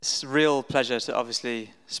It's a real pleasure to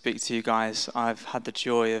obviously speak to you guys. I've had the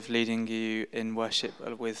joy of leading you in worship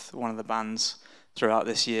with one of the bands throughout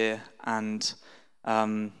this year, and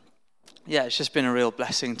it's just been a real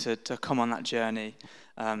blessing to come on that journey,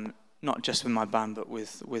 not just with my band, but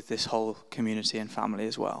with this whole community and family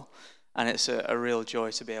as well. And it's a real joy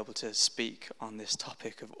to be able to speak on this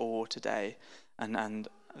topic of awe today, and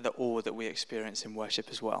the awe that we experience in worship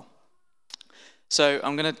as well. So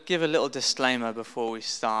I'm going to give a little disclaimer before we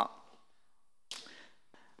start.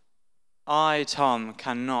 I, Tom,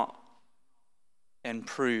 cannot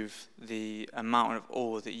improve the amount of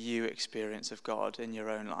awe that you experience of God in your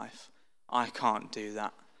own life. I can't do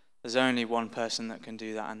that. There's only one person that can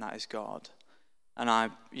do that, and that is God. And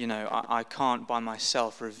I can't by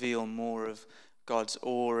myself reveal more of God's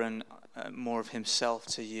awe and more of himself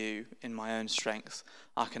to you in my own strength.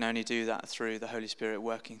 I can only do that through the Holy Spirit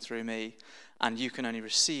working through me, and you can only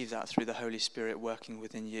receive that through the Holy Spirit working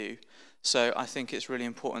within you. So I think it's really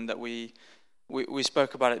important that we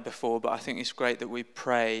spoke about it before, but I think it's great that we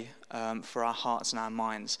pray for our hearts and our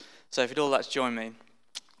minds. So if you'd all like to join me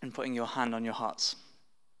in putting your hand on your hearts.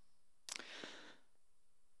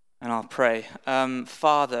 And I'll pray.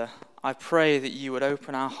 Father, I pray that you would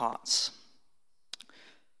open our hearts.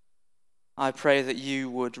 I pray that you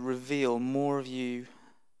would reveal more of you,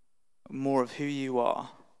 more of who you are.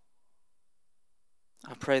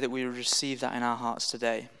 I pray that we would receive that in our hearts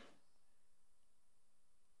today.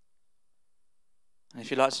 And if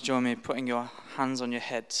you'd like to join me in putting your hands on your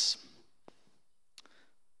heads.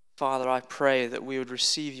 Father, I pray that we would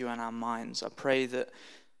receive you in our minds. I pray that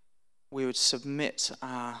we would submit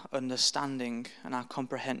our understanding and our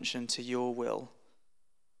comprehension to your will,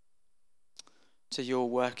 to your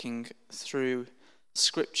working through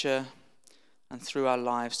Scripture and through our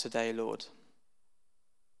lives today, Lord.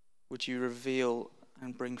 Would you reveal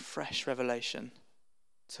and bring fresh revelation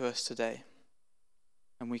to us today?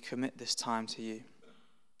 And we commit this time to you.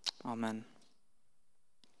 Amen.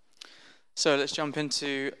 So let's jump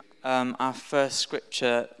into our first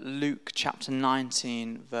scripture, Luke chapter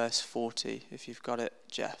 19, verse 40, if you've got it,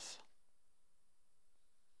 Jeff.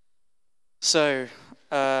 So,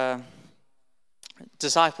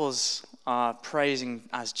 disciples are praising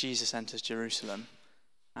as Jesus enters Jerusalem,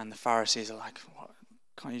 and the Pharisees are like, what?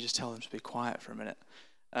 Can't you just tell them to be quiet for a minute?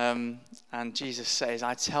 And Jesus says,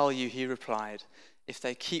 I tell you, he replied, if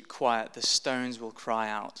they keep quiet, the stones will cry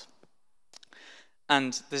out.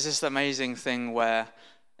 And there's this amazing thing where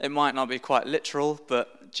it might not be quite literal,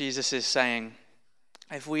 but Jesus is saying,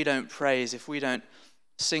 if we don't praise, if we don't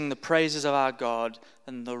sing the praises of our God,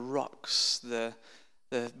 then the rocks, the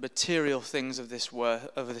material things of this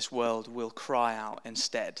world will cry out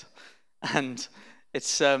instead. And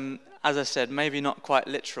it's, as I said, maybe not quite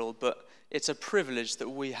literal, but it's a privilege that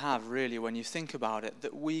we have, really, when you think about it,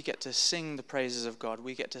 that we get to sing the praises of God.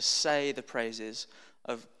 We get to say the praises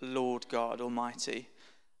of Lord God Almighty.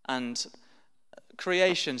 And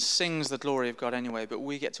creation sings the glory of God anyway, but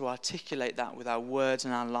we get to articulate that with our words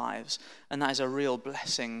and our lives. And that is a real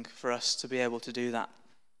blessing for us to be able to do that.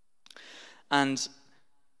 And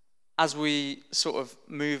as we sort of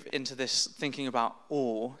move into this thinking about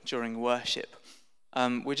awe during worship,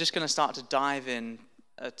 we're just going to start to dive in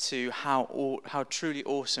to how truly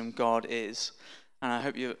awesome God is. And I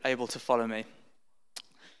hope you're able to follow me.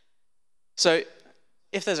 So,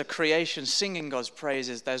 if there's a creation singing God's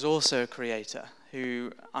praises, there's also a creator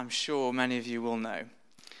who I'm sure many of you will know.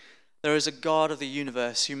 There is a God of the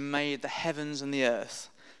universe who made the heavens and the earth,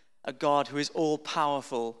 a God who is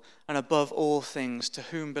all-powerful and above all things, to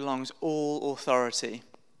whom belongs all authority.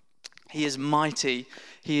 He is mighty.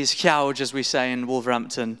 He is huge, as we say in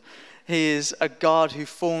Wolverhampton. He is a God who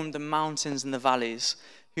formed the mountains and the valleys,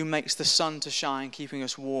 who makes the sun to shine, keeping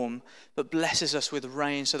us warm, but blesses us with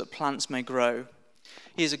rain so that plants may grow.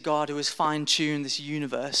 He is a God who has fine-tuned this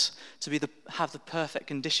universe to have the perfect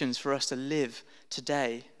conditions for us to live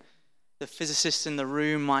today. The physicists in the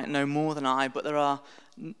room might know more than I, but there are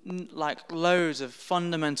loads of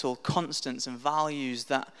fundamental constants and values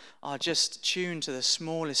that are just tuned to the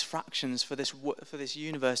smallest fractions for this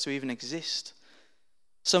universe to even exist.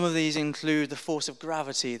 Some of these include the force of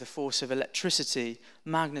gravity, the force of electricity,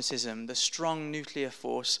 magnetism, the strong nuclear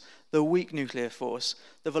force, the weak nuclear force,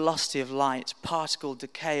 the velocity of light, particle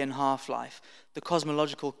decay and half-life, the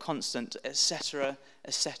cosmological constant, etc.,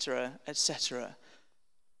 etc., etc.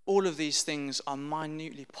 All of these things are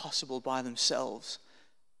minutely possible by themselves,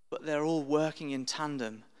 but they're all working in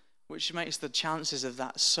tandem, which makes the chances of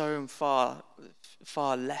that so far,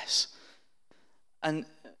 far less. And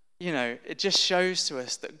it just shows to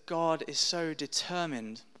us that God is so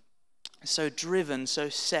determined, so driven, so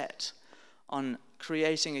set on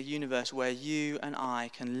creating a universe where you and I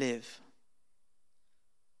can live.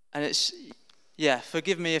 And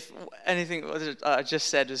forgive me if anything I just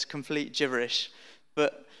said was complete gibberish,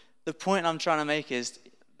 but the point I'm trying to make is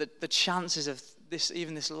that the chances of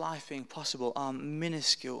this life being possible are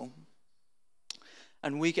minuscule.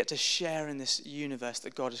 And we get to share in this universe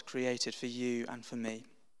that God has created for you and for me.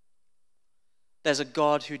 There's a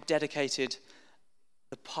God who dedicated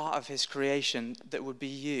the part of his creation that would be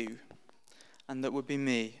you and that would be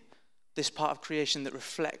me. This part of creation that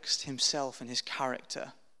reflects himself and his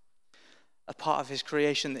character. A part of his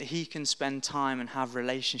creation that he can spend time and have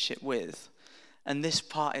relationship with. And this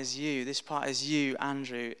part is you. This part is you,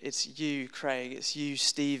 Andrew. It's you, Craig. It's you,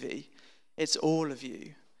 Stevie. It's all of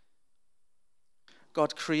you.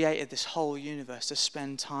 God created this whole universe to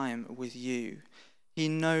spend time with you. He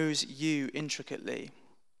knows you intricately.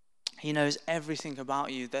 He knows everything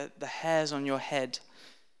about you, the hairs on your head,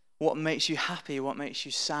 what makes you happy, what makes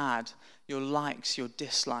you sad, your likes, your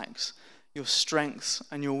dislikes, your strengths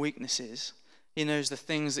and your weaknesses. He knows the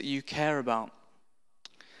things that you care about,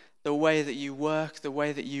 the way that you work, the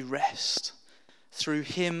way that you rest. Through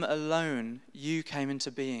him alone, you came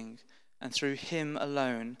into being, and through him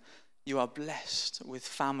alone, you are blessed with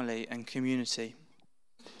family and community.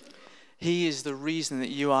 He is the reason that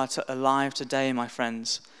you are alive today, my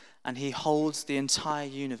friends, and he holds the entire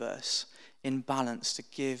universe in balance to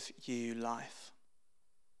give you life.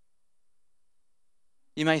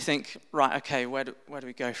 You may think, right, okay, where do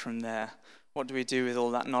we go from there? What do we do with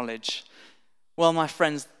all that knowledge? Well, my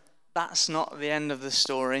friends, that's not the end of the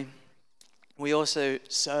story. We also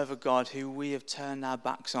serve a God who we have turned our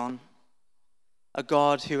backs on. A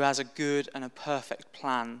God who has a good and a perfect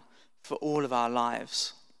plan for all of our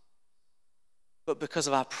lives. But because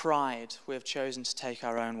of our pride, we have chosen to take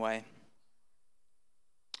our own way.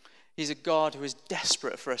 He's a God who is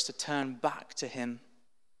desperate for us to turn back to him.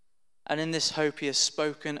 And in this hope, he has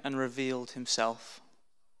spoken and revealed himself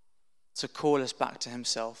to call us back to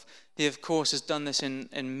himself. He, of course, has done this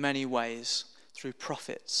in many ways through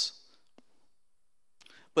prophets.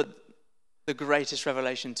 But the greatest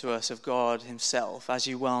revelation to us of God himself, as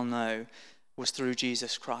you well know, was through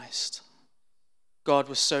Jesus Christ. God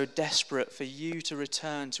was so desperate for you to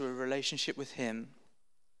return to a relationship with him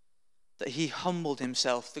that he humbled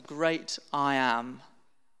himself, the great I am,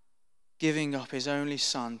 giving up his only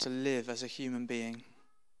son to live as a human being.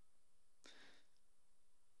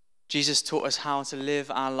 Jesus taught us how to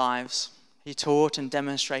live our lives. He taught and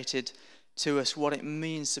demonstrated to us what it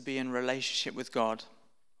means to be in relationship with God.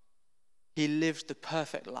 He lived the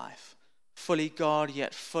perfect life, fully God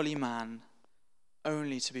yet fully man,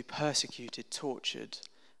 only to be persecuted, tortured,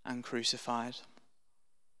 and crucified.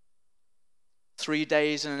 3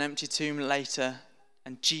 days in an empty tomb later,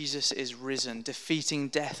 and Jesus is risen, defeating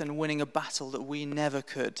death and winning a battle that we never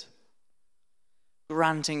could,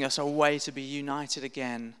 granting us a way to be united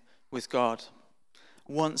again with God.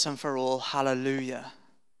 Once and for all, hallelujah.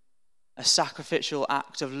 A sacrificial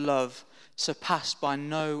act of love surpassed by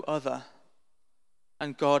no other.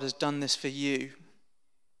 And God has done this for you.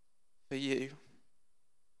 For you.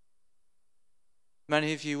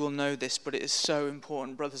 Many of you will know this, but it is so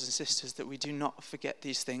important, brothers and sisters, that we do not forget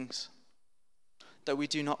these things. That we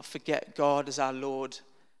do not forget God as our Lord,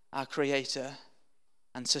 our Creator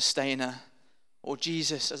and Sustainer, or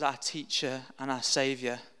Jesus as our Teacher and our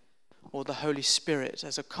Saviour, or the Holy Spirit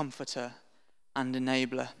as a Comforter and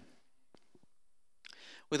Enabler.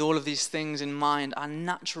 With all of these things in mind, our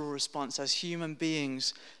natural response as human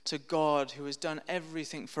beings to God who has done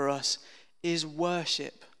everything for us is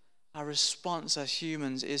worship. Our response as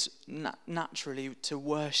humans is naturally to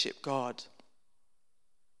worship God.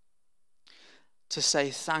 To say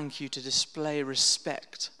thank you, to display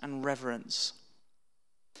respect and reverence.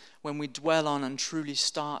 When we dwell on and truly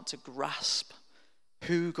start to grasp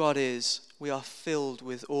who God is, we are filled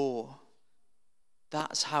with awe.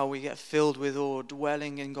 That's how we get filled with awe,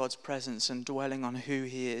 dwelling in God's presence and dwelling on who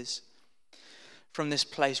he is. From this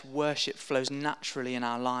place, worship flows naturally in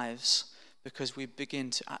our lives because we begin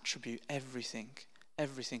to attribute everything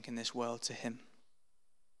in this world to him.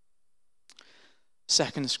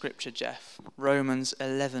 Second scripture, Jeff, Romans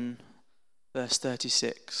 11, verse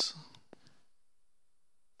 36.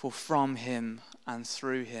 For from him and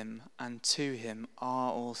through him and to him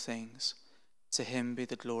are all things. To him be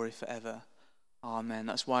the glory forever. Amen.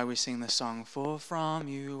 That's why we sing the song, for from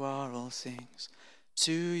you are all things,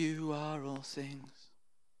 to you are all things.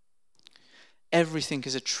 Everything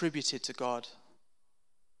is attributed to God,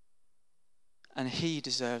 and he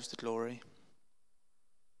deserves the glory.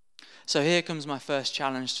 So here comes my first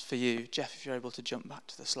challenge for you. Jeff, if you're able to jump back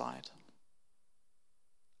to the slide.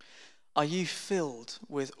 Are you filled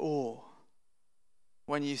with awe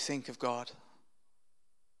when you think of God?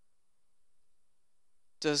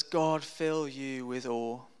 Does God fill you with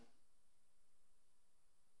awe?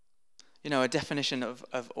 You know, a definition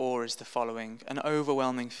of awe is the following: an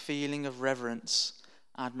overwhelming feeling of reverence,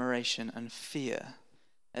 admiration, and fear,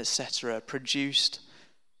 etc., produced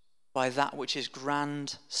by that which is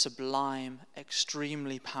grand, sublime,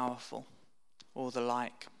 extremely powerful, or the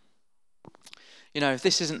like. You know, if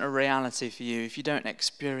this isn't a reality for you, if you don't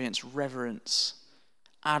experience reverence,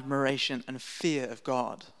 admiration, and fear of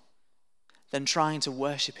God, then trying to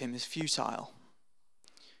worship him is futile.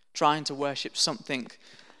 Trying to worship something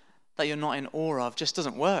that you're not in awe of just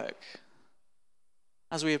doesn't work.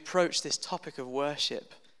 As we approach this topic of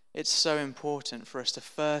worship, it's so important for us to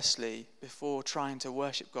firstly, before trying to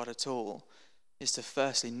worship God at all, is to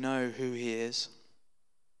firstly know who he is.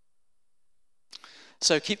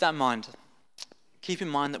 So keep that in mind. Keep in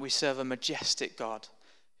mind that we serve a majestic God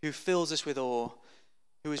who fills us with awe,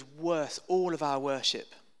 who is worth all of our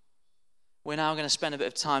worship. We're now going to spend a bit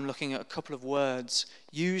of time looking at a couple of words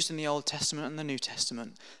used in the Old Testament and the New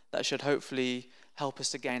Testament that should hopefully help us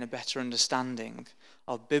to gain a better understanding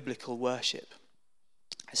of biblical worship,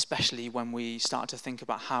 especially when we start to think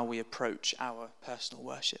about how we approach our personal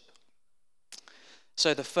worship.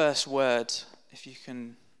 So the first word, if you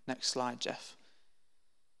can, next slide, Jeff,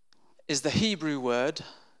 is the Hebrew word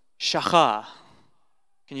shachar.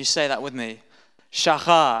 Can you say that with me?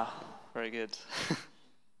 Shachar. Very good.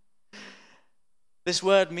 This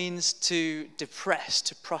word means to depress,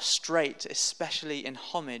 to prostrate, especially in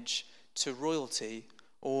homage to royalty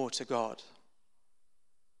or to God.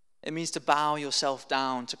 It means to bow yourself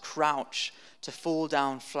down, to crouch, to fall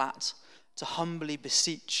down flat, to humbly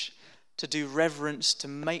beseech, to do reverence, to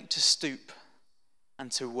make to stoop,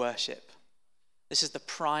 and to worship. This is the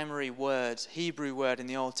primary word, Hebrew word in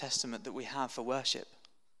the Old Testament that we have for worship.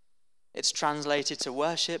 It's translated to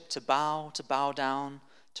worship, to bow down,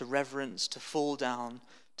 to reverence, to fall down,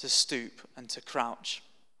 to stoop, and to crouch.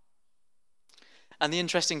 And the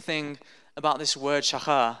interesting thing about this word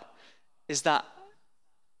shachar is that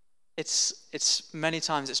it's many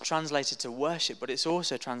times it's translated to worship, but it's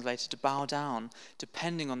also translated to bow down,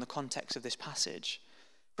 depending on the context of this passage.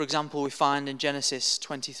 For example, we find in Genesis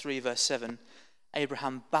 23, verse 7,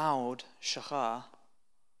 Abraham bowed shachar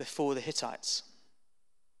before the Hittites.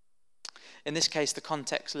 In this case, the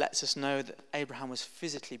context lets us know that Abraham was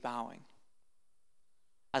physically bowing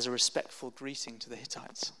as a respectful greeting to the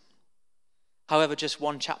Hittites. However, just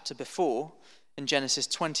one chapter before, in Genesis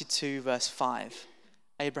 22, verse 5,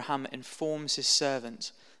 Abraham informs his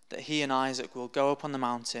servant that he and Isaac will go up on the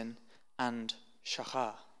mountain and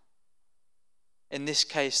shachar. In this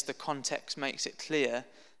case, the context makes it clear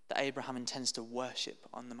that Abraham intends to worship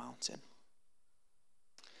on the mountain.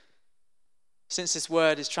 Since this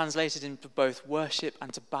word is translated into both worship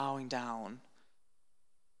and to bowing down,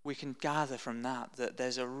 we can gather from that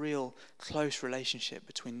there's a real close relationship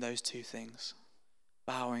between those two things,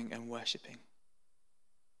 bowing and worshipping.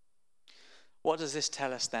 What does this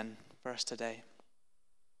tell us then for us today?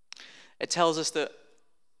 It tells us that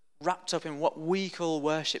wrapped up in what we call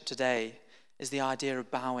worship today is the idea of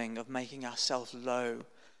bowing, of making ourselves low,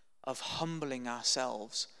 of humbling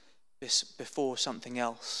ourselves before something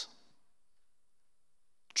else.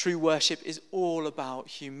 True worship is all about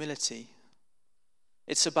humility.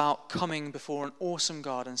 It's about coming before an awesome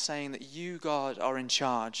God and saying that you, God, are in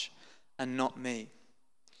charge and not me.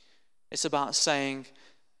 It's about saying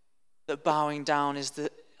that bowing down is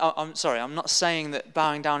I'm not saying that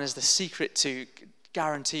bowing down is the secret to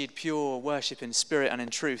guaranteed pure worship in spirit and in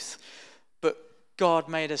truth. But God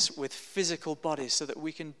made us with physical bodies so that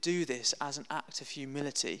we can do this as an act of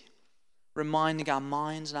humility, reminding our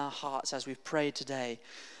minds and our hearts as we've prayed today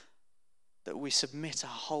that we submit our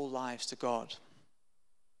whole lives to God.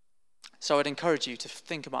 So I'd encourage you to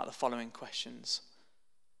think about the following questions.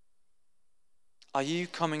 Are you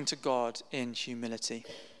coming to God in humility?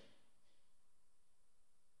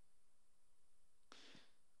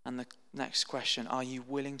 And the next question, are you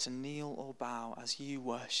willing to kneel or bow as you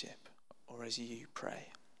worship or as you pray?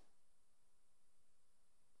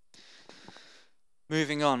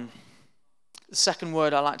 Moving on. The second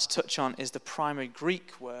word I'd like to touch on is the primary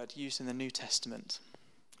Greek word used in the New Testament.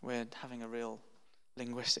 We're having a real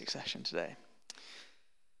linguistic session today.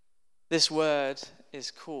 This word is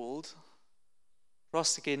called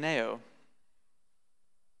proskuneo.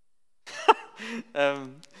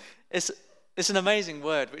 It's an amazing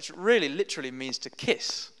word which really literally means to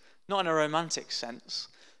kiss, not in a romantic sense,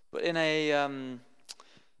 but in a,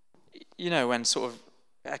 when sort of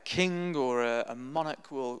a king or a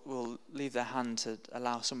monarch will leave their hand to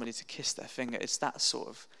allow somebody to kiss their finger. It's that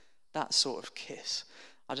sort of kiss.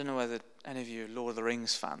 I don't know whether any of you are Lord of the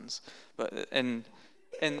Rings fans, but in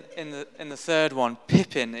the third one,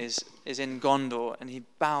 Pippin is in Gondor and he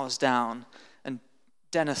bows down, and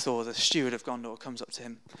Denethor, the steward of Gondor, comes up to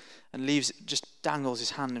him and just dangles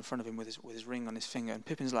his hand in front of him with his ring on his finger, and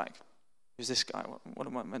Pippin's like, "Who's this guy? What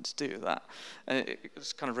am I meant to do with that?" And it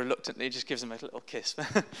just kind of reluctantly just gives him a little kiss.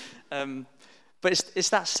 But it's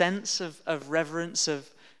that sense of reverence, of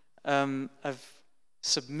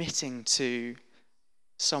submitting to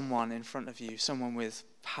someone in front of you, someone with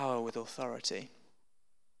power, with authority.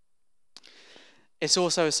 It's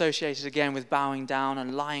also associated again with bowing down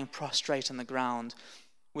and lying prostrate on the ground,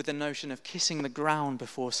 with the notion of kissing the ground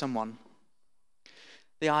before someone.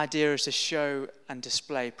 The idea is to show and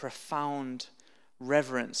display profound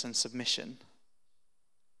reverence and submission.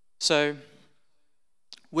 So,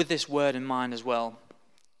 with this word in mind as well,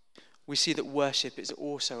 we see that worship is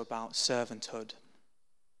also about servanthood.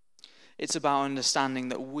 It's about understanding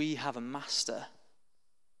that we have a master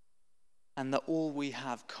and that all we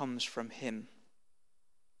have comes from him.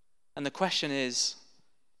 And the question is,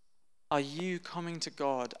 are you coming to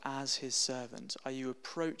God as his servant? Are you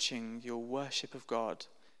approaching your worship of God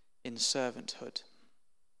in servanthood?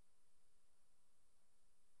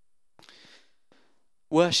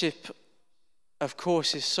 Worship, of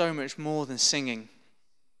course, is so much more than singing.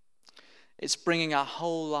 It's bringing our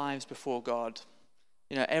whole lives before God.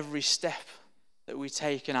 You know, every step that we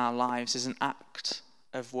take in our lives is an act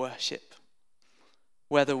of worship.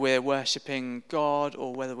 Whether we're worshipping God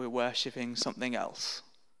or whether we're worshipping something else.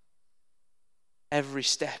 Every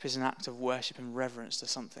step is an act of worship and reverence to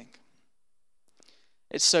something.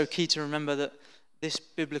 It's so key to remember that this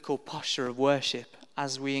biblical posture of worship,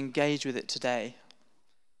 as we engage with it today,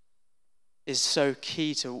 is so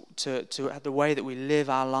key to the way that we live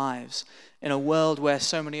our lives in a world where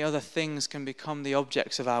so many other things can become the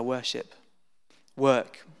objects of our worship.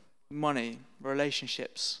 Work, money,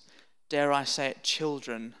 relationships, dare I say it,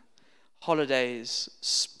 children, holidays,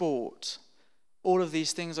 sport. All of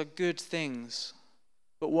these things are good things.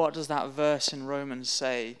 But what does that verse in Romans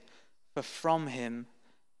say? For from him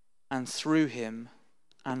and through him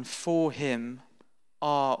and for him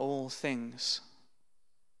are all things.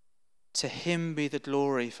 To him be the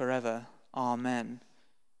glory forever. Amen.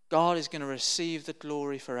 God is going to receive the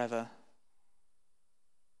glory forever.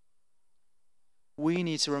 We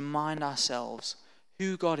need to remind ourselves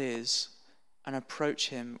who God is and approach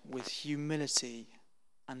him with humility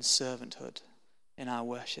and servanthood in our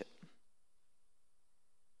worship.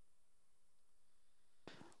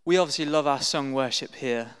 We obviously love our song worship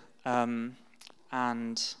here, and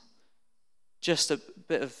just a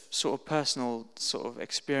bit of sort of personal sort of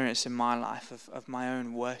experience in my life of my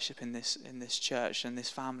own worship in this church and this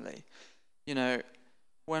family. You know,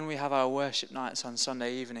 when we have our worship nights on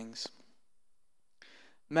Sunday evenings,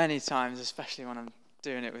 many times, especially when I'm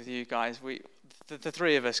doing it with you guys, the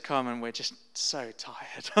three of us come and we're just so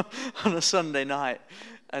tired on a Sunday night,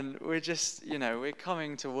 and we're just, you know, we're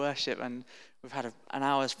coming to worship and we've had an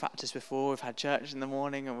hour's practice before, we've had church in the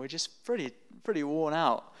morning, and we're just pretty worn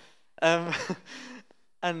out.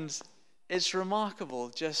 And it's remarkable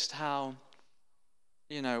just how,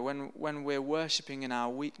 you know, when we're worshiping in our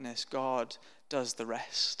weakness, God does the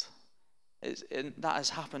rest. That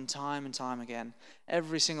has happened time and time again.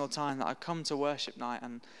 Every single time that I come to worship night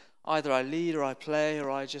and either I lead or I play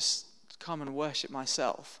or I just come and worship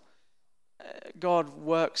myself, God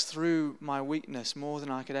works through my weakness more than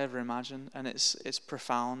I could ever imagine, and it's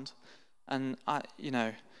profound. And I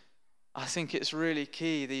think it's really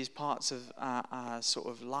key, these parts of our sort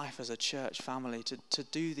of life as a church family, to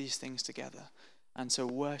do these things together and to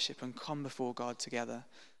worship and come before God together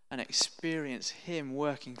and experience him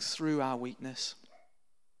working through our weakness.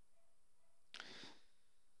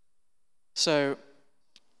 So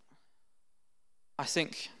I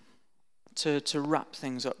think to wrap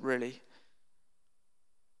things up really,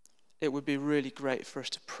 it would be really great for us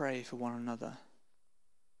to pray for one another.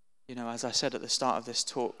 You know, as I said at the start of this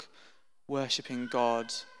talk, worshipping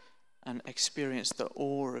God and experience the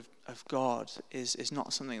awe of God is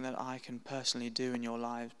not something that I can personally do in your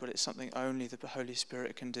lives, but it's something only the Holy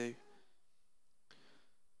Spirit can do.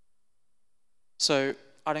 So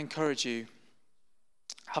I'd encourage you,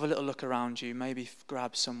 have a little look around you, maybe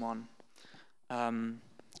grab someone, 2s,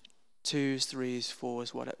 3s,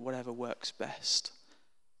 4s, whatever works best.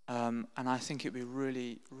 And I think it'd be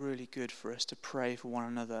really, really good for us to pray for one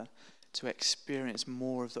another, to experience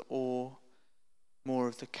more of the awe, more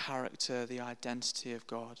of the character, the identity of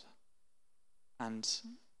God, and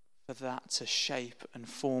for that to shape and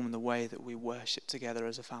form the way that we worship together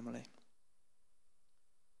as a family.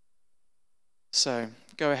 So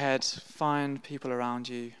go ahead, find people around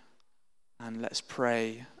you, and let's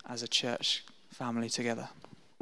pray as a church family together.